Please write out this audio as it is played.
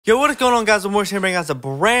Yo, what is going on, guys? I'm Morris here bringing guys a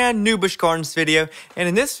brand new Busch Gardens video, and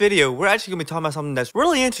in this video we're actually going to be talking about something that's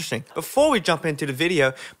really interesting. Before we jump into the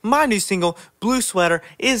video, my new single Blue Sweater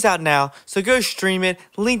is out now, so go stream it,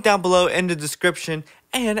 link down below in the description.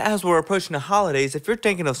 And as we're approaching the holidays, if you're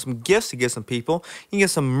thinking of some gifts to give some people, you can get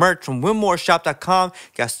some merch from winmoreshop.com.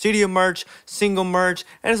 Got studio merch, single merch,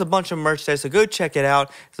 and there's a bunch of merch there, so go check it out.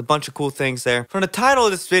 There's a bunch of cool things there. From the title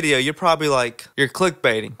of this video, you're probably like, you're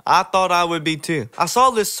clickbaiting. I thought I would be too. I saw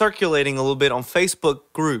this circulating a little bit on Facebook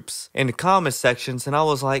groups in the comment sections, and I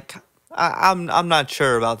was like, I'm not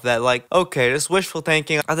sure about that. Like, okay, this wishful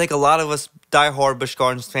thinking. I think a lot of us diehard Busch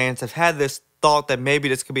Gardens fans have had this thought that maybe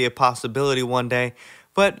this could be a possibility one day.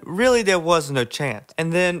 But really, there was no chance.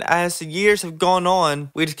 And then as the years have gone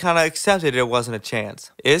on, we just kind of accepted there wasn't a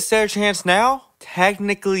chance. Is there a chance now?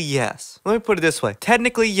 Technically, yes. Let me put it this way.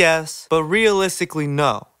 Technically, yes, but realistically,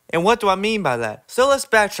 no. And what do I mean by that? So let's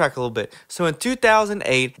backtrack a little bit. So in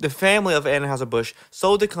 2008, the family of Anheuser-Busch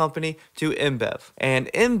sold the company to InBev. And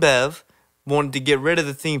InBev wanted to get rid of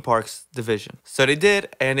the theme parks division. So they did,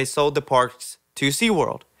 and they sold the parks to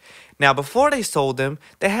SeaWorld. Now, before they sold them,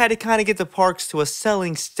 they had to kind of get the parks to a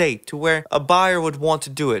selling state to where a buyer would want to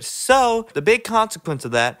do it. So, the big consequence of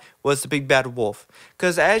that was the big bad wolf.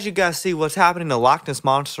 Because as you guys see what's happening to Loch Ness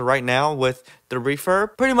Monster right now with the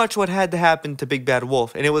refurb, pretty much what had to happen to Big Bad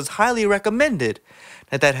Wolf. And it was highly recommended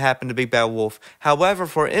that happened to Big Bad Wolf. However,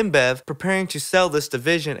 for InBev, preparing to sell this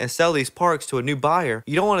division and sell these parks to a new buyer,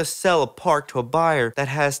 you don't want to sell a park to a buyer that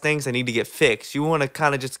has things that need to get fixed. You want to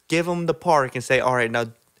kind of just give them the park and say, all right, now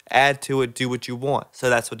add to it, do what you want. So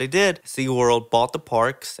that's what they did. SeaWorld bought the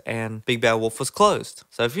parks and Big Bad Wolf was closed.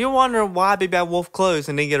 So if you're wondering why Big Bad Wolf closed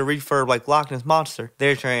and they get a refurb like Loch Ness Monster,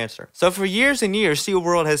 there's your answer. So for years and years,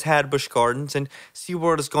 SeaWorld has had Busch Gardens, and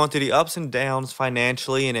SeaWorld has gone through the ups and downs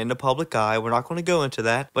financially and in the public eye. We're not going to go into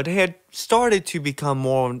that, but they had started to become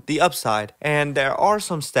more on the upside. And there are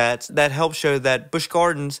some stats that help show that Busch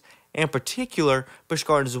Gardens, in particular, Busch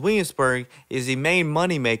Gardens Williamsburg, is the main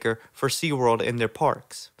moneymaker for SeaWorld in their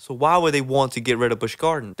parks. So why would they want to get rid of Busch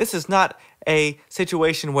Gardens? This is not a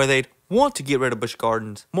situation where they'd want to get rid of Busch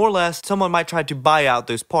Gardens. More or less, someone might try to buy out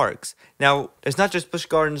those parks. Now, it's not just Busch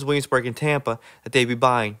Gardens Williamsburg and Tampa that they'd be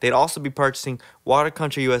buying. They'd also be purchasing Water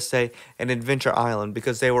Country USA and Adventure Island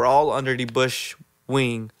because they were all under the Busch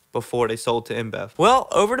wing before they sold to InBev. Well,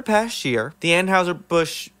 over the past year, the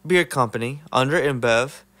Anheuser-Busch Beer Company under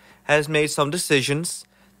InBev has made some decisions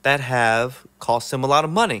that have cost them a lot of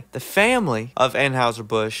money. The family of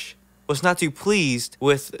Anheuser-Busch was not too pleased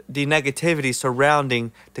with the negativity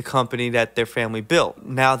surrounding the company that their family built.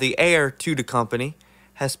 Now, the heir to the company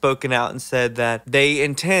has spoken out and said that they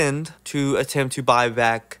intend to attempt to buy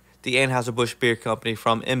back the Anheuser-Busch Beer Company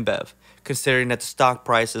from InBev, considering that the stock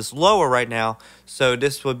price is lower right now. So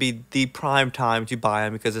this would be the prime time to buy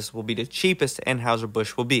them because this will be the cheapest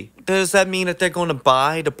Anheuser-Busch will be. Does that mean that they're going to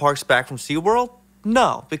buy the parks back from SeaWorld?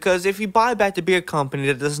 No, because if you buy back the beer company,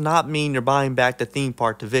 that does not mean you're buying back the theme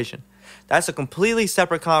park division. That's a completely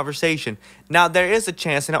separate conversation. Now, there is a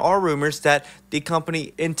chance, and there are rumors, that the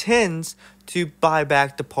company intends to buy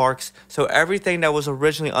back the parks, so everything that was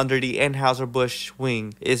originally under the Anheuser-Busch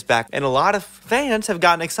wing is back. And a lot of fans have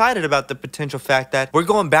gotten excited about the potential fact that we're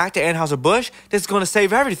going back to Anheuser-Busch. This is going to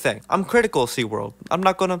save everything. I'm critical of SeaWorld. I'm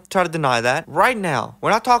not going to try to deny that. Right now, we're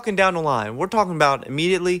not talking down the line. We're talking about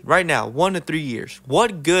immediately, right now, 1 to 3 years.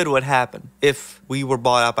 What good would happen if we were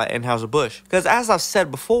bought out by Anheuser-Busch? Because as I've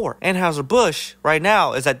said before, Anheuser-Busch right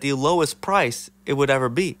now is at the lowest price it would ever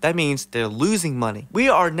be. That means they're losing money. We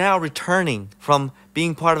are now returning from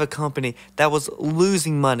being part of a company that was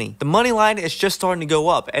losing money. The money line is just starting to go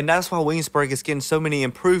up, and that's why Williamsburg is getting so many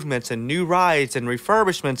improvements and new rides and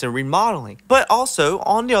refurbishments and remodeling. But also,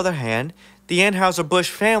 on the other hand, the Anheuser-Busch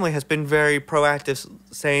family has been very proactive,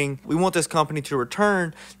 saying we want this company to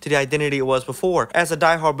return to the identity it was before. As a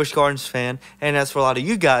diehard Busch Gardens fan, and as for a lot of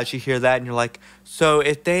you guys, you hear that and you're like, so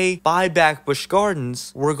if they buy back Busch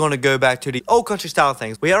Gardens, we're going to go back to the old country style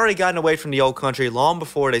things. We had already gotten away from the old country long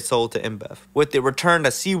before they sold to InBev. With the return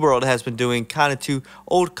that SeaWorld has been doing kind of to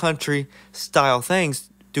old country style things,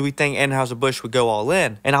 do we think Anheuser-Busch would go all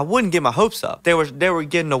in? And I wouldn't get my hopes up. They were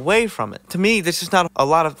getting away from it. To me, there's just not a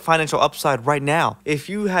lot of financial upside right now. If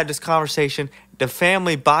you had this conversation, the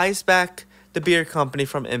family buys back the beer company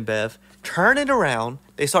from InBev, turn it around,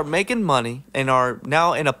 they start making money and are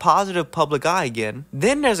now in a positive public eye again,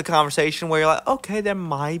 then there's a conversation where you're like, okay, there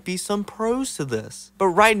might be some pros to this. But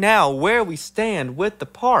right now, where we stand with the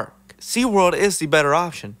park, SeaWorld is the better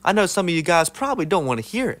option. I know some of you guys probably don't want to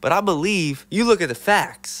hear it, but I believe you look at the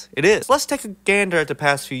facts. It is. Let's take a gander at the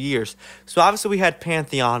past few years. So obviously we had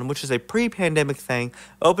Pantheon, which is a pre-pandemic thing,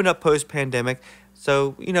 opened up post-pandemic.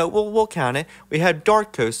 So, we'll count it. We have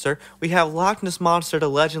Dark Coaster. We have Loch Ness Monster, The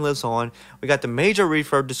Legend Lives On. We got the major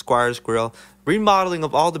refurb to Squire's Grill. Remodeling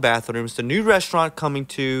of all the bathrooms. The new restaurant coming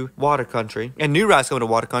to Water Country. And new rides coming to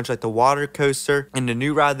Water Country, like the Water Coaster and the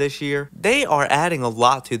new ride this year. They are adding a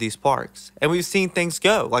lot to these parks. And we've seen things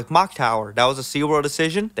go. Like Mock Tower. That was a SeaWorld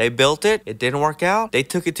decision. They built it. It didn't work out. They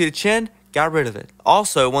took it to the chin. Got rid of it.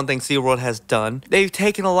 Also, one thing SeaWorld has done, they've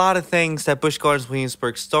taken a lot of things that Busch Gardens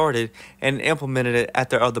Williamsburg started and implemented it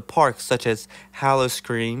at their other parks, such as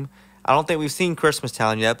Howl-O-Scream. I don't think we've seen Christmas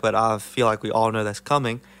Town yet, but I feel like we all know that's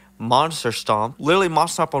coming. Monster Stomp. Literally,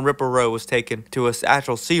 Monster Stomp on Ripper Row was taken to an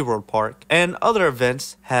actual SeaWorld park. And other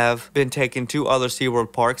events have been taken to other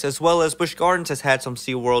SeaWorld parks, as well as Busch Gardens has had some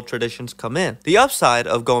SeaWorld traditions come in. The upside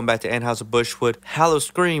of going back to Anheuser-Busch would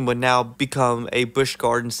Howl-O-Scream would now become a Busch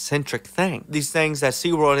Gardens-centric thing. These things that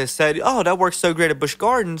SeaWorld has said, oh, that works so great at Busch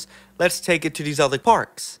Gardens, let's take it to these other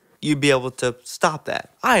parks. You'd be able to stop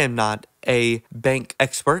that. I am not a bank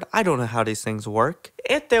expert. I don't know how these things work.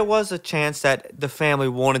 If there was a chance that the family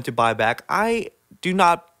wanted to buy back, I do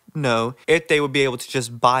not know if they would be able to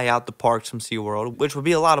just buy out the parks from SeaWorld, which would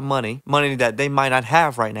be a lot of money that they might not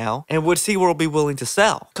have right now, and would SeaWorld be willing to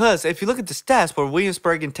sell? Because if you look at the stats, where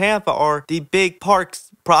Williamsburg and Tampa are the big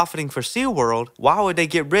parks profiting for SeaWorld, why would they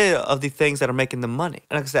get rid of the things that are making them money?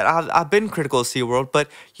 And like I said, I've been critical of SeaWorld, but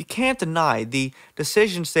you can't deny the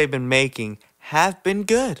decisions they've been making have been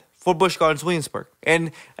good for Busch Gardens Williamsburg.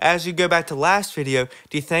 And as you go back to last video,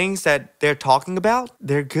 the things that they're talking about,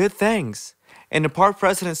 they're good things. And the park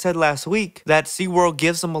president said last week that SeaWorld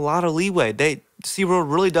gives them a lot of leeway.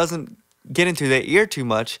 SeaWorld really doesn't get into their ear too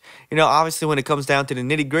much. Obviously when it comes down to the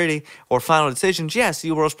nitty gritty or final decisions, yes,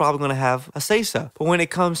 SeaWorld's probably going to have a say-so. But when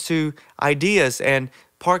it comes to ideas and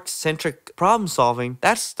park-centric problem solving,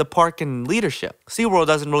 that's the park and leadership. SeaWorld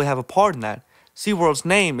doesn't really have a part in that. SeaWorld's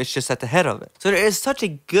name is just at the head of it. So there is such a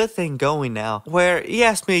good thing going now, where he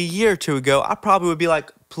asked me a year or two ago, I probably would be like,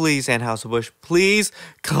 please, Anheuser-Busch, please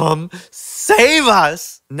come save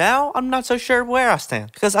us. Now, I'm not so sure where I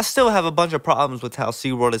stand, because I still have a bunch of problems with how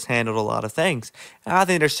SeaWorld has handled a lot of things. And I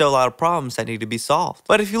think there's still a lot of problems that need to be solved.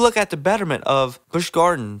 But if you look at the betterment of Busch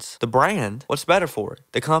Gardens, the brand, what's better for it?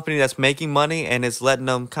 The company that's making money and is letting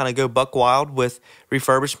them kind of go buck wild with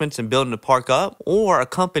refurbishments and building the park up, or a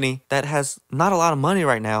company that has not a lot of money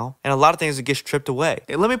right now and a lot of things that get stripped away?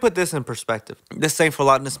 And let me put this in perspective. This thing for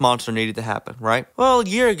Loch Ness Monster needed to happen, right? Well, a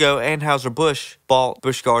year ago, Anheuser-Busch bought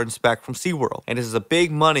Busch Gardens back from SeaWorld, and this is a big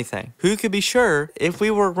money thing. Who could be sure if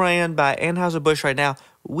we were ran by Anheuser-Busch right now,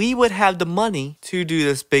 we would have the money to do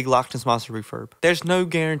this big Loch Ness Monster refurb? There's no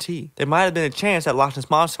guarantee. There might have been a chance that Loch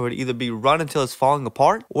Ness Monster would either be run until it's falling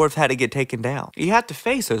apart or have had to get taken down. You have to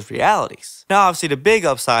face those realities. Now, obviously, the big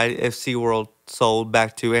upside if SeaWorld sold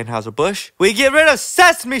back to Anheuser-Busch, we get rid of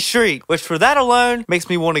Sesame Street, which for that alone makes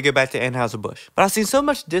me want to go back to Anheuser-Busch. But I've seen so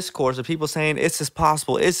much discourse of people saying, is this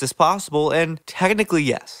possible? And technically,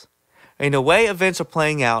 yes. In the way events are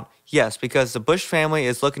playing out, yes, because the Busch family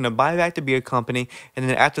is looking to buy back the beer company, and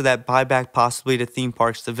then after that, buy back possibly the theme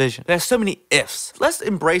parks division. There's so many ifs. Let's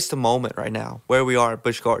embrace the moment right now, where we are at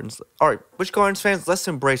Busch Gardens. All right, Busch Gardens fans, let's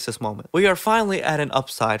embrace this moment. We are finally at an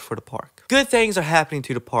upside for the park. Good things are happening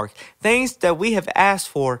to the park. Things that we have asked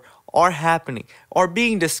for are happening, are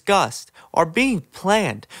being discussed, are being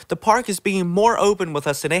planned. The park is being more open with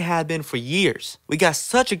us than they have been for years. We got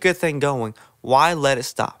such a good thing going. Why let it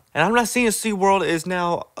stop? And I'm not saying SeaWorld is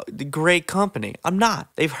now the great company. I'm not.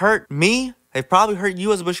 They've hurt me. They've probably hurt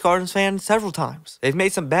you as a Busch Gardens fan several times. They've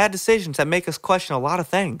made some bad decisions that make us question a lot of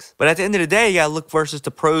things. But at the end of the day, you gotta look versus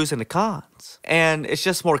the pros and the cons. And it's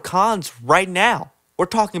just more cons right now. We're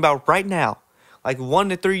talking about right now. Like 1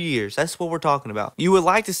 to 3 years. That's what we're talking about. You would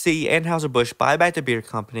like to see Anheuser-Busch buy back the beer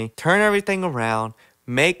company, turn everything around,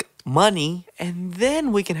 make money, and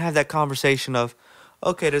then we can have that conversation of,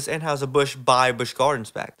 okay, does Anheuser-Busch buy Busch Gardens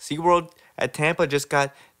back? SeaWorld at Tampa just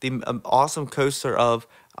got the awesome coaster of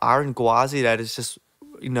Iron Gwazi that is just,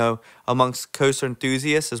 amongst coaster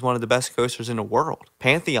enthusiasts, is one of the best coasters in the world.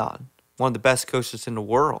 Pantheon, one of the best coasters in the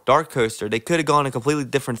world. Dark Coaster, they could have gone a completely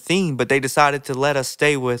different theme, but they decided to let us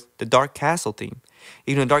stay with the Dark Castle theme.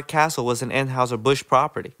 Even though Dark Castle was an Anheuser-Busch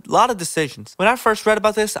property. A lot of decisions. When I first read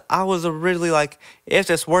about this, I was really like, if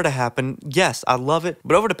this were to happen, yes, I love it.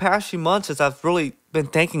 But over the past few months, as I've really been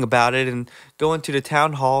thinking about it and going to the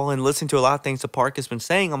town hall and listening to a lot of things the park has been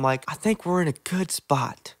saying, I'm like, I think we're in a good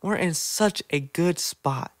spot. We're in such a good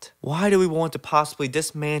spot. Why do we want to possibly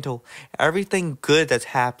dismantle everything good that's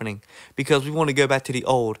happening? Because we want to go back to the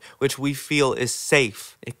old, which we feel is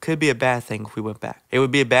safe. It could be a bad thing if we went back. It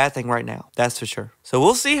would be a bad thing right now. That's for sure. So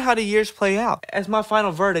we'll see how the years play out. As my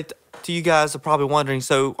final verdict, to you guys are probably wondering,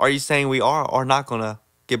 so are you saying we are or not going to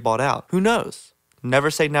get bought out? Who knows?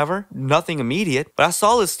 Never say never. Nothing immediate. But I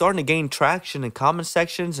saw this starting to gain traction in comment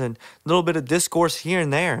sections and a little bit of discourse here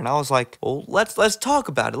and there. And I was like, well, let's talk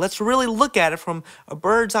about it. Let's really look at it from a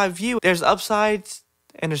bird's eye view. There's upsides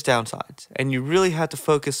and there's downsides. And you really have to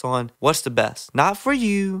focus on what's the best. Not for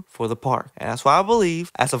you, for the park. And that's why I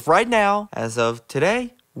believe, as of right now, as of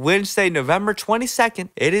today, Wednesday, November 22nd,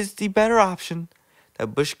 it is the better option that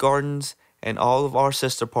Busch Gardens and all of our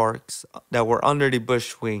sister parks that were under the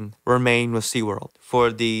Busch wing remain with SeaWorld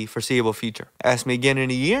for the foreseeable future. Ask me again in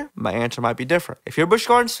a year, my answer might be different. If you're a Busch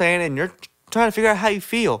Gardens fan and you're trying to figure out how you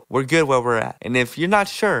feel, we're good where we're at. And if you're not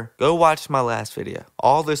sure, go watch my last video.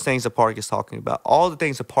 All those things the park is talking about, all the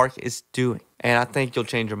things the park is doing. And I think you'll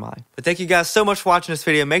change your mind. But thank you guys so much for watching this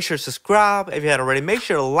video. Make sure to subscribe if you haven't already. Make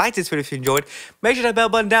sure to like this video if you enjoyed. Make sure that bell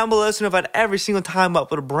button down below so you know about every single time I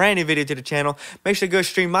upload a brand new video to the channel. Make sure to go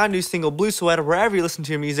stream my new single, Blue Sweater, wherever you listen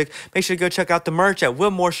to your music. Make sure to go check out the merch at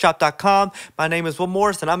willmorrisshop.com. My name is Will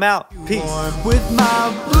Morris, and I'm out. Peace. With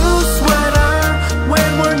my blue sweater.